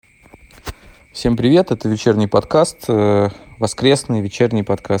Всем привет, это вечерний подкаст, воскресный вечерний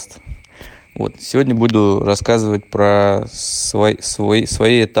подкаст. Сегодня буду рассказывать про свои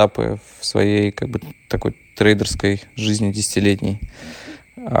этапы в своей такой трейдерской жизни десятилетней.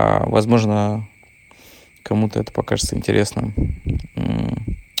 Возможно, кому-то это покажется интересным.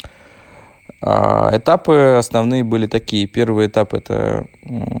 Этапы основные были такие. Первый этап — это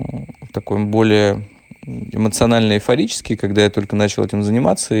такой более эмоционально-эйфорический, когда я только начал этим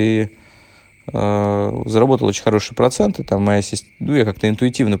заниматься и заработал очень хорошие проценты. Я как-то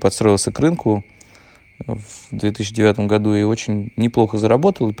интуитивно подстроился к рынку в 2009 году и очень неплохо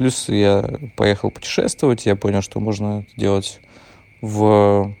заработал. И плюс я поехал путешествовать, я понял, что можно это делать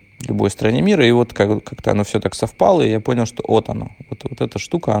в любой стране мира. И как-то оно все так совпало, и я понял, что вот эта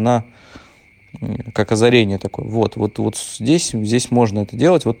штука, она как озарение такое. Вот здесь можно это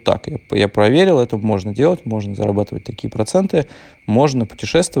делать вот так. Я проверил, это можно делать, можно зарабатывать такие проценты, можно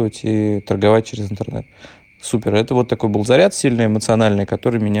путешествовать и торговать через интернет. Супер. Это такой был заряд сильный, эмоциональный,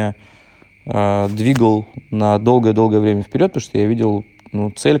 который меня двигал на долгое-долгое время вперед, потому что я видел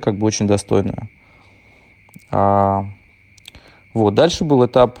цель очень достойная. Дальше был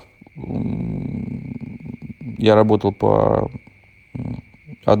этап, я работал по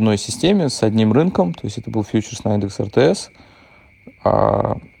одной системе с одним рынком, то есть это был фьючерс на индекс РТС,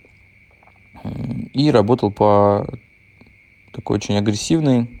 и работал по такой очень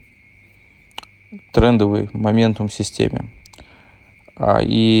агрессивной трендовой моментум системе.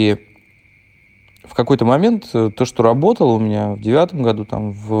 И в какой-то момент то, что работало у меня в 2009 году,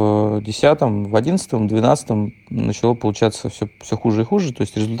 в 2010, в 2011, в 2012 начало получаться все хуже и хуже, то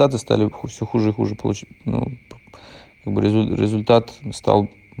есть результаты стали все хуже и хуже получать. Результат стал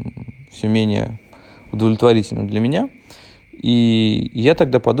все менее удовлетворительным для меня. И я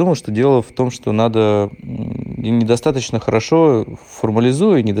тогда подумал, что дело в том, что надо недостаточно хорошо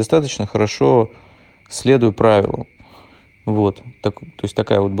формализуя, недостаточно хорошо следуя правилам. То есть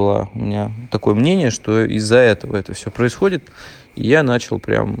такая была у меня такое мнение, что из-за этого это все происходит. И я начал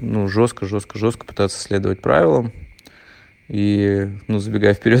прям жестко пытаться следовать правилам. И,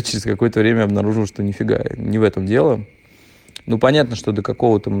 забегая вперед, через какое-то время обнаружил, что нифига, не в этом дело. Понятно, что до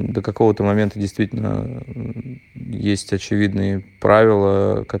какого-то момента действительно есть очевидные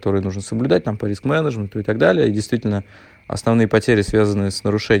правила, которые нужно соблюдать по риск-менеджменту и так далее. И действительно, основные потери связаны с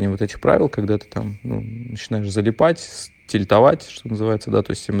нарушением этих правил, когда ты начинаешь залипать, тильтовать, что называется, да,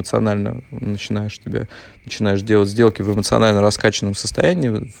 то есть эмоционально начинаешь делать сделки в эмоционально раскачанном состоянии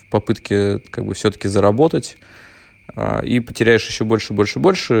в попытке все-таки заработать, и потеряешь еще больше,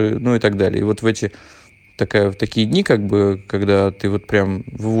 и так далее. И в такие дни, когда ты прям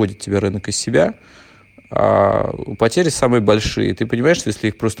выводит тебя рынок из себя, потери самые большие. Ты понимаешь, что если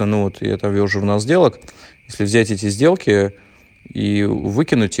их просто, я вел журнал сделок, если взять эти сделки и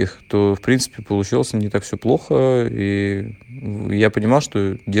выкинуть их, то, в принципе, получилось не так все плохо, и я понимал,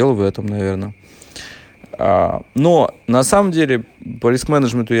 что дело в этом, наверное. Но, на самом деле, по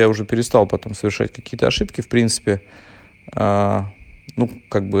риск-менеджменту я уже перестал потом совершать какие-то ошибки, в принципе.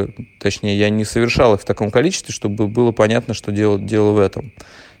 Точнее, я не совершал их в таком количестве, чтобы было понятно, что дело в этом.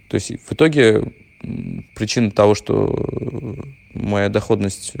 То есть, в итоге, причина того, что моя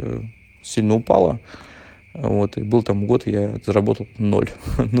доходность сильно упала, и был год, я заработал 0.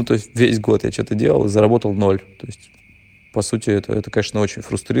 То есть, весь год я что-то делал и заработал 0. То есть, по сути, это конечно, очень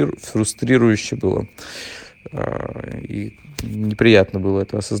фрустрирующе было. И неприятно было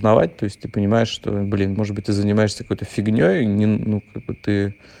это осознавать. То есть ты понимаешь, что, может быть, ты занимаешься какой-то фигней,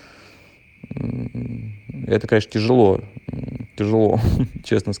 это, конечно, тяжело,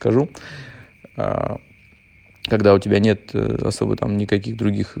 честно скажу. Когда у тебя нет особо никаких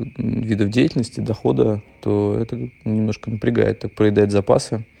других видов деятельности, дохода, то это немножко напрягает, так проедает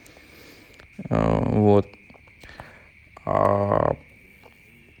запасы.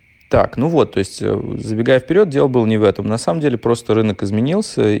 То есть, забегая вперед, дело было не в этом. На самом деле, просто рынок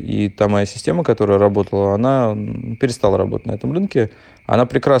изменился, и та моя система, которая работала, она перестала работать на этом рынке. Она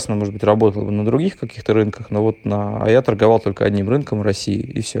прекрасно, может быть, работала бы на других каких-то рынках, но а я торговал только одним рынком России,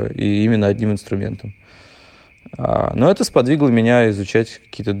 и все, и именно одним инструментом. Но это сподвигло меня изучать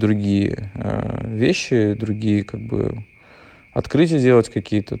какие-то другие вещи, другие открытия делать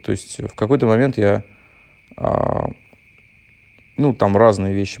какие-то. То есть в какой-то момент я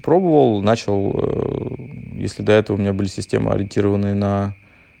разные вещи пробовал, начал, если до этого у меня были системы, ориентированные на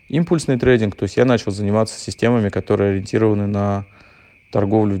импульсный трейдинг, то есть я начал заниматься системами, которые ориентированы на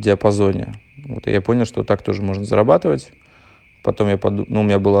торговлю в диапазоне. И я понял, что так тоже можно зарабатывать. Потом у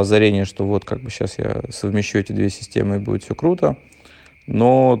меня было озарение, что сейчас я совмещу эти две системы, и будет все круто.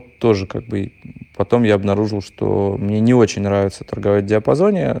 Но тоже потом я обнаружил, что мне не очень нравится торговать в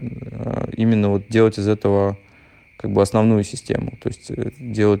диапазоне, именно вот делать из этого как бы основную систему, то есть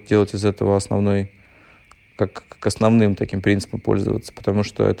делать из этого основной, как основным таким принципом пользоваться, потому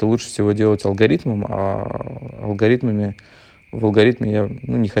что это лучше всего делать алгоритмом, а в алгоритме я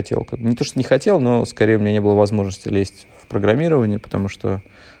не хотел. Не то, что не хотел, но скорее у меня не было возможности лезть в программирование, потому что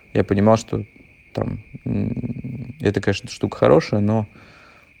я понимал, что там это, конечно, штука хорошая, но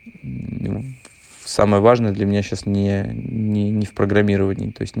самое важное для меня сейчас не в программировании,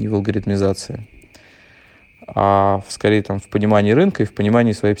 то есть не в алгоритмизации, а скорее там в понимании рынка и в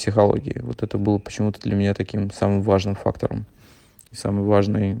понимании своей психологии. Вот это было почему-то для меня таким самым важным фактором и самой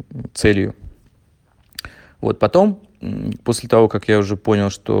важной целью. Вот потом, после того, как я уже понял,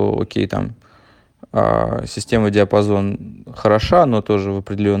 что окей, там система диапазон хороша, но тоже в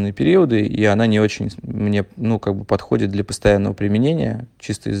определенные периоды, и она не очень мне, подходит для постоянного применения,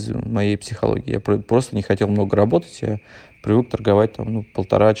 чисто из моей психологии. Я просто не хотел много работать, я привык торговать там,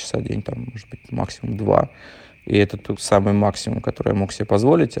 1,5 часа в день, там, может быть, максимум 2. И это тот самый максимум, который я мог себе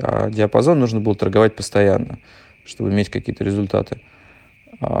позволить, а диапазон нужно было торговать постоянно, чтобы иметь какие-то результаты.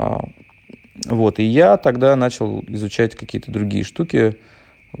 Вот, и я тогда начал изучать какие-то другие штуки.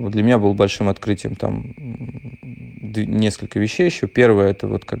 Для меня было большим открытием там несколько вещей еще. Первое, это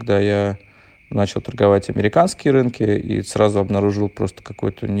вот когда я начал торговать американские рынки и сразу обнаружил просто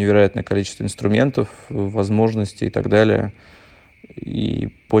какое-то невероятное количество инструментов, возможностей и так далее. И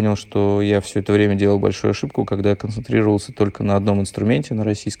понял, что я все это время делал большую ошибку, когда концентрировался только на одном инструменте на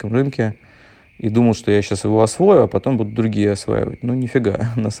российском рынке и думал, что я сейчас его освою, а потом буду другие осваивать.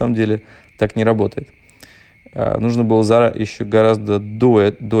 Нифига, на самом деле так не работает. Нужно было еще гораздо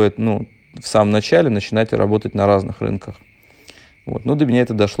в самом начале начинать работать на разных рынках. Вот. До меня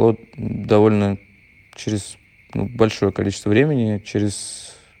это дошло довольно через большое количество времени,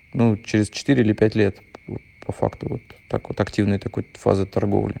 через 4 или 5 лет, по факту, вот так вот активной такой фазы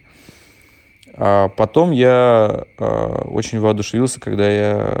торговли. А потом я очень воодушевился, когда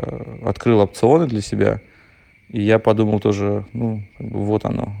я открыл опционы для себя, и я подумал тоже, вот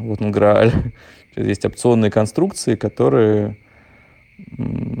оно, вот он Грааль. Есть опционные конструкции, которые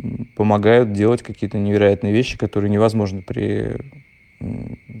помогают делать какие-то невероятные вещи, которые невозможны при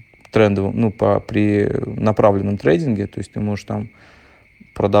трендовом, при направленном трейдинге. То есть ты можешь там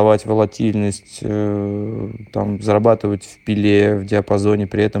продавать волатильность, там, зарабатывать в пиле, в диапазоне,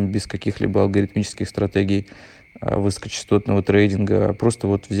 при этом без каких-либо алгоритмических стратегий высокочастотного трейдинга. Просто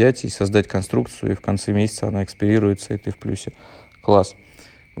вот взять и создать конструкцию, и в конце месяца она экспирируется, и ты в плюсе. Класс.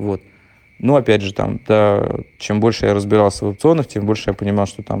 Вот. Опять же, чем больше я разбирался в опционах, тем больше я понимал,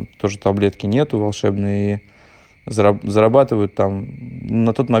 что там тоже таблетки нету волшебные, и зарабатывают там...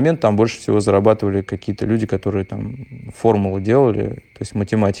 На тот момент там больше всего зарабатывали какие-то люди, которые там формулы делали, то есть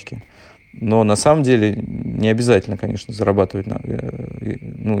математики. Но на самом деле не обязательно, конечно, зарабатывать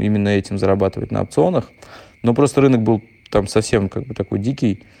именно этим зарабатывать на опционах. Но просто рынок был там совсем такой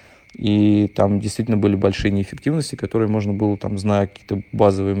дикий, и там действительно были большие неэффективности, которые можно было, зная какие-то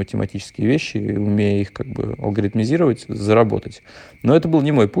базовые математические вещи, умея их алгоритмизировать, заработать. Но это был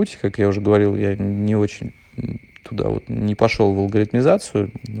не мой путь, как я уже говорил, я не очень туда не пошел в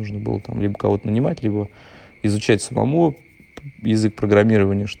алгоритмизацию. Нужно было либо кого-то нанимать, либо изучать самому язык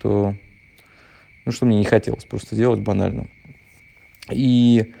программирования, что мне не хотелось просто делать банально.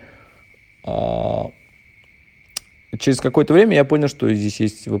 И через какое-то время я понял, что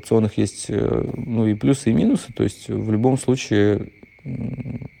здесь в опционах есть и плюсы, и минусы. То есть в любом случае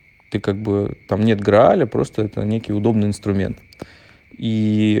ты там нет Грааля, просто это некий удобный инструмент.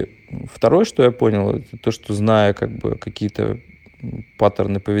 И второе, что я понял, это то, что зная какие-то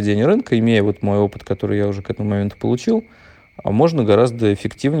паттерны поведения рынка, имея мой опыт, который я уже к этому моменту получил, можно гораздо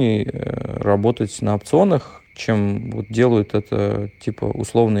эффективнее работать на опционах, чем делают это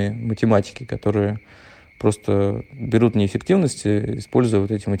условные математики, которые просто берут неэффективности, используя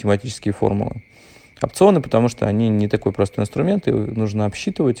эти математические формулы. Опционы, потому что они не такой простой инструмент, и нужно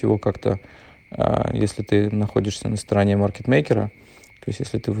обсчитывать его как-то, если ты находишься на стороне маркетмейкера. То есть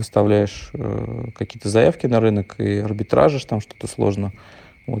если ты выставляешь какие-то заявки на рынок и арбитражишь там что-то сложно,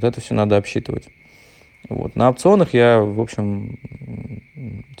 это все надо обсчитывать. На опционах я, в общем,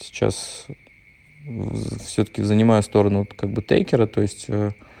 сейчас все-таки занимаю сторону тейкера, то есть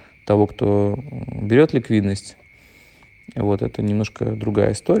того, кто берет ликвидность. Это немножко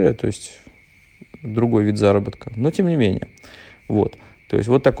другая история, то есть другой вид заработка, но тем не менее. То есть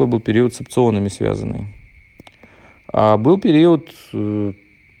такой был период с опционами связанный. А был период,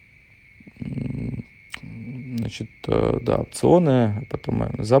 опционы, а потом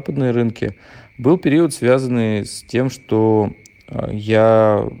западные рынки. Был период, связанный с тем, что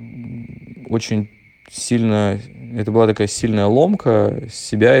я очень сильно это была такая сильная ломка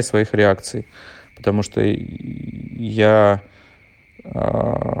себя и своих реакций, потому что я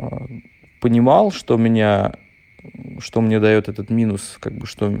понимал, что мне дает этот минус, как бы,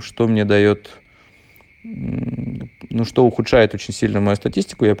 что мне дает, что ухудшает очень сильно мою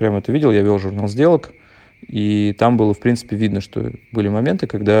статистику. Я прямо это видел, я вел журнал сделок, и там было, в принципе, видно, что были моменты,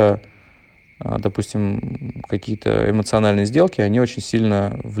 когда, допустим, какие-то эмоциональные сделки, они очень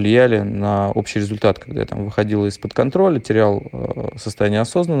сильно влияли на общий результат, когда я там выходил из-под контроля, терял состояние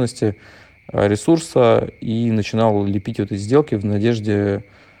осознанности, ресурса и начинал лепить вот эти сделки в надежде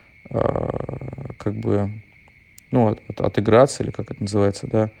как бы, отыграться, или как это называется,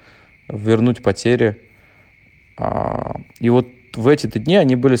 да, вернуть потери. И вот в эти-то дни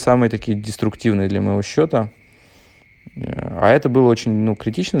они были самые такие деструктивные для моего счета. А это было очень,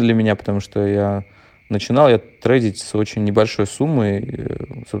 критично для меня, потому что я трейдить с очень небольшой суммой,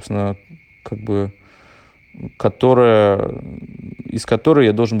 собственно, как бы, из которой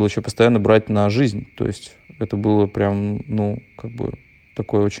я должен был еще постоянно брать на жизнь. То есть это было прям,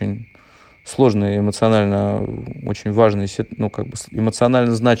 такой очень сложный, эмоционально очень важный,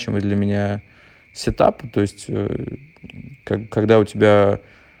 эмоционально значимый для меня сетап. То есть когда у тебя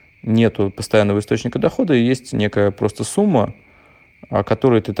нету постоянного источника дохода, и есть некая просто сумма, о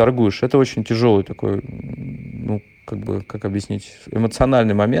которой ты торгуешь. Это очень тяжелый такой, как объяснить,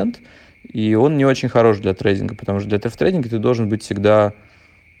 эмоциональный момент, и он не очень хорош для трейдинга, потому что в трейдинге ты должен быть всегда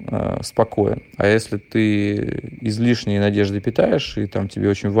спокоен. А если ты излишние надежды питаешь, и там тебе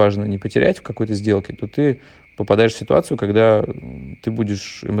очень важно не потерять в какой-то сделке, то ты попадаешь в ситуацию, когда ты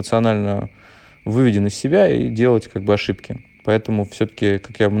будешь эмоционально выведен из себя и делать как бы ошибки. Поэтому все-таки,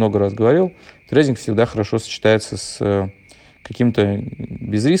 как я много раз говорил, трейдинг всегда хорошо сочетается с каким-то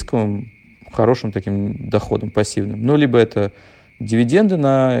безрисковым, хорошим таким доходом пассивным. Либо это дивиденды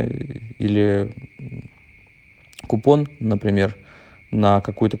или купон, например, на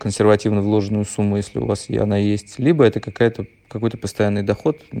какую-то консервативно вложенную сумму, если у вас она есть. Либо это какой-то постоянный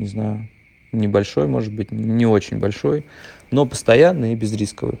доход, не знаю, небольшой, может быть, не очень большой, но постоянный и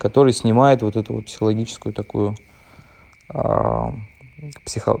безрисковый, который снимает вот эту вот психологическую такую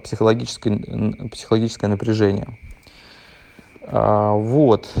психологическое напряжение.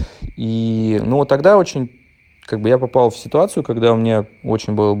 И, тогда я попал в ситуацию, когда у меня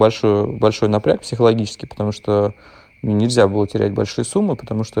очень был большой напряг психологический, потому что нельзя было терять большие суммы,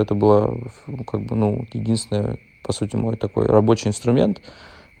 потому что это было, единственный, по сути, мой такой рабочий инструмент,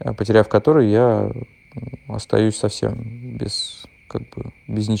 потеряв который, я остаюсь совсем без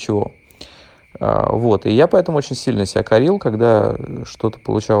ничего. И я поэтому очень сильно себя корил, когда что-то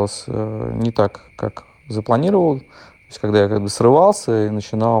получалось не так, как запланировал. То есть, когда я срывался и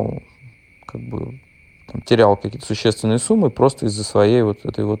начинал, терял какие-то существенные суммы просто из-за своей вот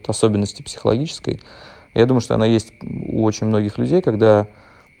этой вот особенности психологической. Я думаю, что она есть у очень многих людей, когда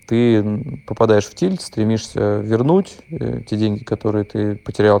ты попадаешь в тильт, стремишься вернуть те деньги, которые ты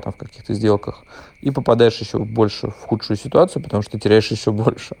потерял там в каких-то сделках, и попадаешь еще больше в худшую ситуацию, потому что ты теряешь еще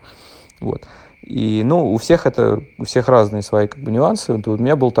больше. И, у всех разные свои нюансы. Вот у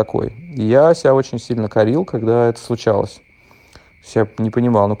меня был такой. И я себя очень сильно корил, когда это случалось. Я не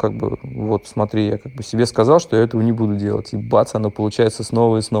понимал, смотри, я себе сказал, что я этого не буду делать. И бац, оно получается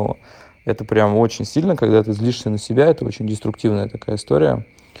снова и снова. Это прям очень сильно, когда ты злишься на себя. Это очень деструктивная такая история.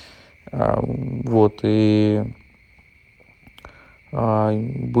 И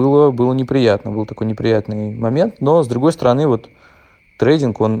было неприятно. Был такой неприятный момент. Но, с другой стороны,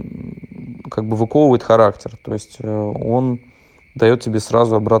 трейдинг, он выковывает характер. То есть он дает тебе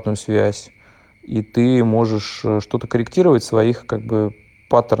сразу обратную связь. И ты можешь что-то корректировать в своих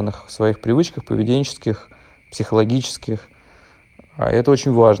паттернах, в своих привычках поведенческих, психологических. А это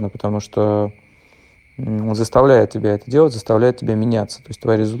очень важно, потому что он заставляет тебя это делать, заставляет тебя меняться. То есть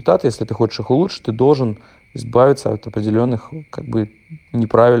твои результаты, если ты хочешь их улучшить, ты должен избавиться от определенных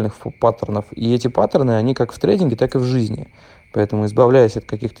неправильных паттернов. И эти паттерны, они как в трейдинге, так и в жизни. Поэтому, избавляясь от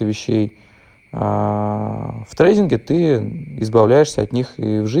каких-то вещей в трейдинге, ты избавляешься от них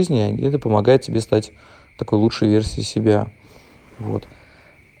и в жизни, и это помогает тебе стать такой лучшей версией себя.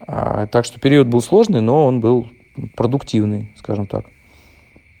 Так что период был сложный, но он был продуктивный, скажем так.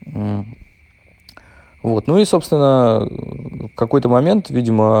 И, собственно, в какой-то момент,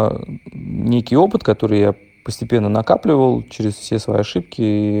 видимо, некий опыт, который я постепенно накапливал через все свои ошибки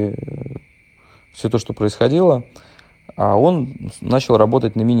и все то, что происходило, он начал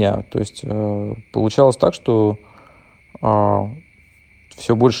работать на меня. То есть получалось так, что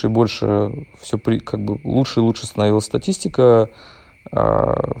все больше и больше, лучше и лучше становилась статистика,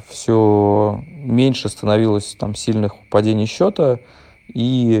 все меньше становилось там сильных падений счета,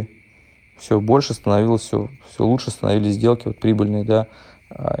 и все больше становилось, все лучше становились сделки вот, прибыльные, да,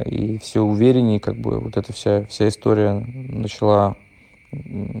 и все увереннее, как бы, вот эта вся история начала,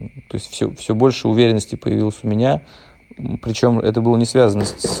 то есть все больше уверенности появилось у меня, причем это было не связано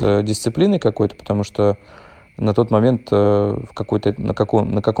с дисциплиной какой-то, потому что на тот момент, на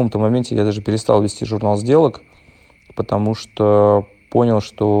каком-то моменте я даже перестал вести журнал сделок, потому что понял,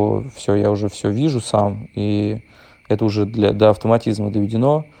 что все, я уже все вижу сам, и это уже до автоматизма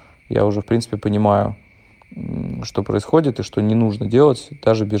доведено. Я уже, в принципе, понимаю, что происходит и что не нужно делать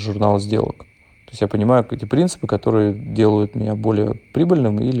даже без журнала сделок. То есть я понимаю эти принципы, которые делают меня более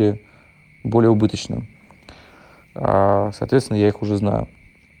прибыльным или более убыточным. Соответственно, я их уже знаю.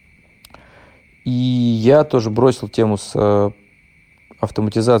 И я тоже бросил тему с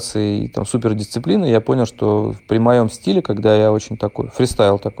автоматизацией, там, супердисциплины. Я понял, что при моем стиле, когда я очень такой,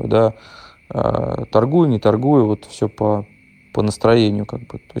 фристайл такой, да, торгую, не торгую, вот все по настроению, как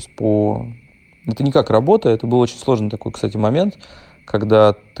бы, то есть Это не как работа, это был очень сложный такой, кстати, момент,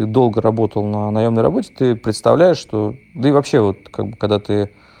 когда ты долго работал на наемной работе, ты представляешь, что... Да и вообще, вот, как бы, когда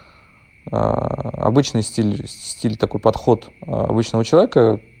ты обычный стиль такой подход обычного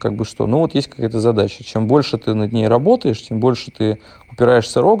человека, как бы что, ну вот есть какая-то задача. Чем больше ты над ней работаешь, чем больше ты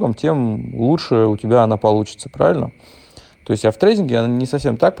упираешься рогом, тем лучше у тебя она получится, правильно? То есть, а в трейдинге она не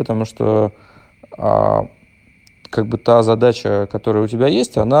совсем так, потому что как бы та задача, которая у тебя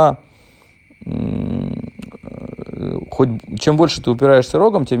есть, она хоть чем больше ты упираешься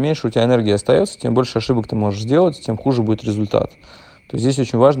рогом, тем меньше у тебя энергии остается, тем больше ошибок ты можешь сделать, тем хуже будет результат. То есть здесь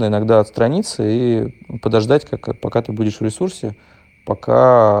очень важно иногда отстраниться и подождать, пока ты будешь в ресурсе,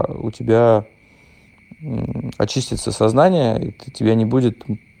 пока у тебя очистится сознание, и тебя не будет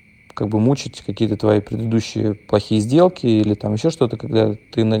как бы мучить какие-то твои предыдущие плохие сделки или там еще что-то, когда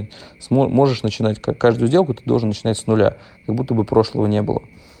ты можешь начинать каждую сделку, ты должен начинать с нуля, как будто бы прошлого не было.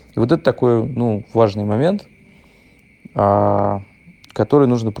 И вот это такой, важный момент, который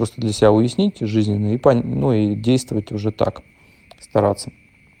нужно просто для себя уяснить жизненно и действовать уже так, стараться.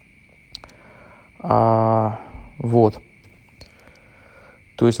 Вот.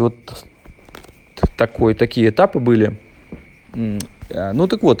 То есть вот такие этапы были.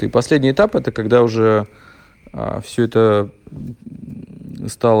 Так вот, и последний этап — это когда уже все это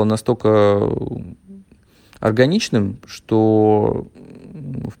стало настолько органичным, что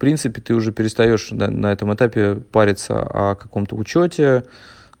в принципе ты уже перестаешь на этом этапе париться о каком-то учете,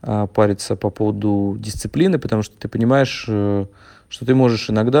 париться по поводу дисциплины, потому что ты понимаешь, что ты можешь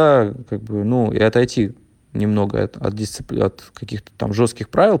иногда и отойти немного от каких-то там жестких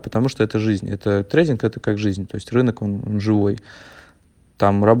правил, потому что это жизнь. Это трейдинг, это как жизнь. То есть рынок, он живой.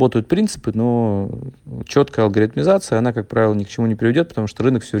 Там работают принципы, но четкая алгоритмизация, она, как правило, ни к чему не приведет, потому что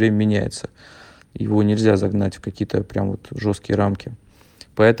рынок все время меняется. Его нельзя загнать в какие-то прям вот жесткие рамки.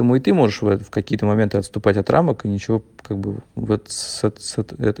 Поэтому и ты можешь в какие-то моменты отступать от рамок, и ничего,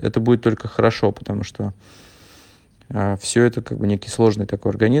 это будет только хорошо, потому что все это некий сложный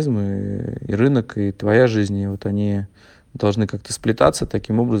такой организм, и рынок, и твоя жизнь, и вот они должны как-то сплетаться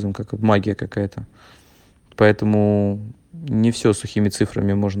таким образом, как вот магия какая-то. Поэтому не все сухими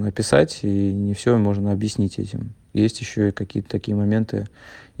цифрами можно описать, и не все можно объяснить этим. Есть еще и какие-то такие моменты,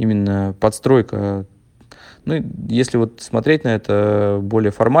 именно подстройка. Если вот смотреть на это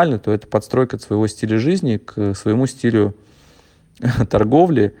более формально, то это подстройка своего стиля жизни к своему стилю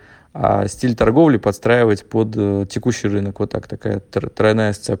торговли, а стиль торговли подстраивать под текущий рынок. Вот так, такая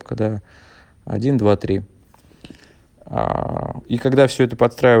тройная сцепка, да. 1, 2, 3. И когда все это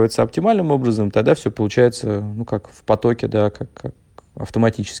подстраивается оптимальным образом, тогда все получается, как в потоке, да, как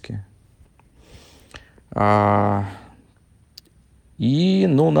автоматически. И,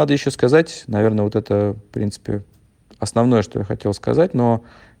 надо еще сказать, наверное, вот это, в принципе, основное, что я хотел сказать, но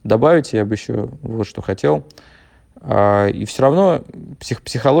добавить я бы еще вот что хотел. И все равно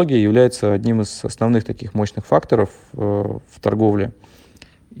психология является одним из основных таких мощных факторов в торговле.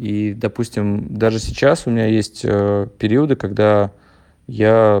 И, допустим, даже сейчас у меня есть периоды, когда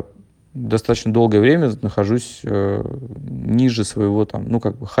я достаточно долгое время нахожусь ниже своего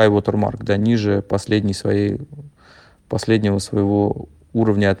high water mark, да, ниже последнего своего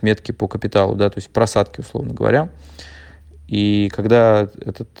уровня отметки по капиталу, да, то есть просадки, условно говоря. И когда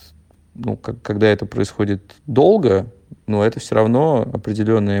когда это происходит долго, это все равно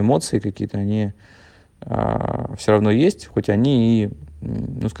определенные эмоции какие-то, они все равно есть, хоть они и,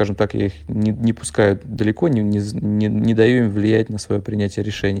 скажем так, я их не пускаю далеко, не даю им влиять на свое принятие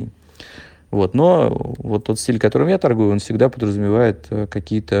решений. Вот. Но вот тот стиль, которым я торгую, он всегда подразумевает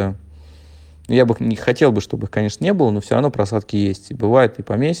какие-то... Я бы не хотел бы, чтобы их, конечно, не было, но все равно просадки есть. И бывает и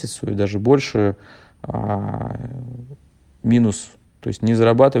по месяцу, и даже больше. Минус То есть не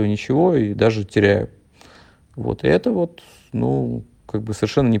зарабатываю ничего и даже теряю. Вот. И это вот, как бы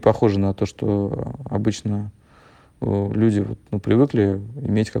совершенно не похоже на то, что обычно люди привыкли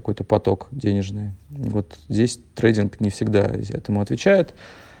иметь какой-то поток денежный. Вот здесь трейдинг не всегда этому отвечает.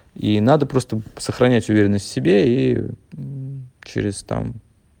 И надо просто сохранять уверенность в себе, и через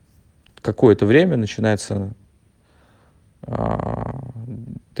какое-то время начинается,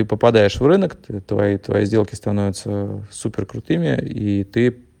 ты попадаешь в рынок, твои сделки становятся супер крутыми, и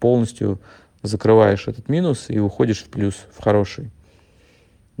ты полностью закрываешь этот минус и уходишь в плюс, в хороший.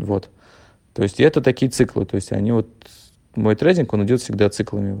 Вот. То есть это такие циклы. То есть мой трейдинг, он идет всегда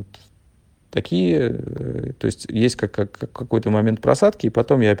циклами. Вот такие. То есть есть какой-то момент просадки, и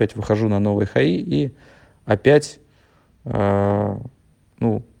потом я опять выхожу на новые хаи и опять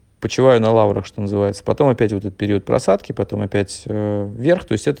почиваю на лаврах, что называется. Потом опять вот этот период просадки, потом опять вверх.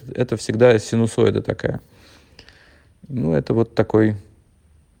 То есть это всегда синусоида такая. Это вот такой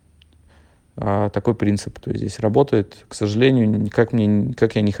принцип. То есть здесь работает. К сожалению, как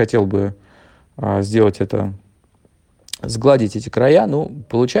я не хотел бы сделать это, сгладить эти края.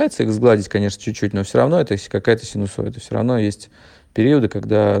 Получается их сгладить, конечно, чуть-чуть, но все равно это какая-то синусоида. Все равно есть периоды,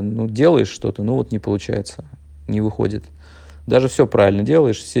 когда делаешь что-то, не получается, не выходит. Даже все правильно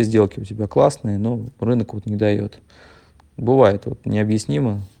делаешь, все сделки у тебя классные, но рынок не дает. Бывает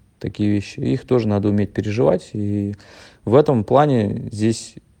необъяснимо такие вещи. Их тоже надо уметь переживать. И в этом плане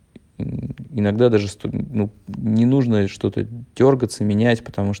здесь иногда даже не нужно что-то дергаться, менять,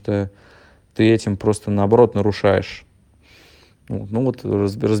 потому что ты этим просто, наоборот, нарушаешь.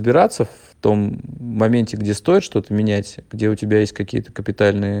 Разбираться в том моменте, где стоит что-то менять, где у тебя есть какие-то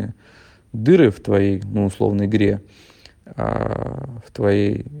капитальные дыры в твоей, условной игре, в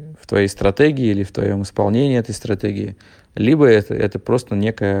твоей стратегии или в твоем исполнении этой стратегии, либо это просто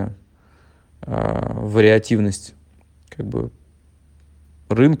некая вариативность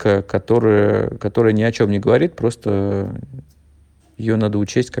рынка, которая ни о чем не говорит, просто ее надо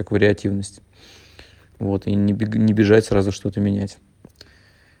учесть как вариативность. И не бежать сразу что-то менять.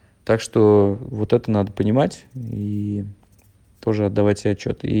 Так что вот это надо понимать и тоже отдавать себе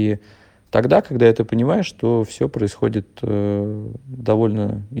отчет. И тогда, когда это понимаешь, то все происходит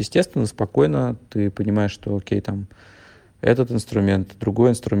довольно естественно, спокойно. Ты понимаешь, что окей, этот инструмент,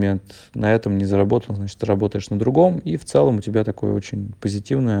 другой инструмент, на этом не заработал, значит, ты работаешь на другом. И в целом у тебя такое очень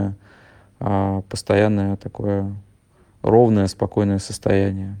позитивное, постоянное такое ровное, спокойное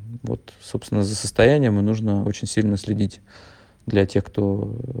состояние. Собственно, за состоянием и нужно очень сильно следить для тех,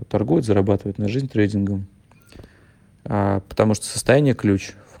 кто торгует, зарабатывает на жизнь трейдингом. Потому что состояние –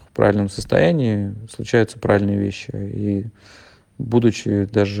 ключ. В правильном состоянии случаются правильные вещи. И будучи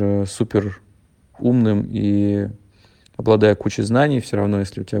даже супер умным и обладая кучей знаний, все равно,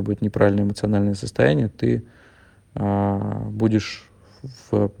 если у тебя будет неправильное эмоциональное состояние, ты будешь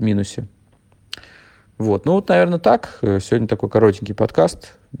в минусе. Наверное, так. Сегодня такой коротенький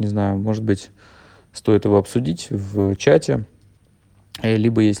подкаст. Не знаю, может быть, стоит его обсудить в чате.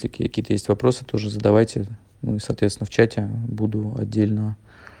 Либо, если какие-то есть вопросы, тоже задавайте. И, соответственно, в чате буду отдельно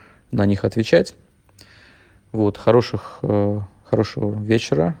на них отвечать. Хорошего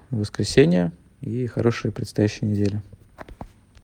вечера, воскресенья и хорошей предстоящей недели.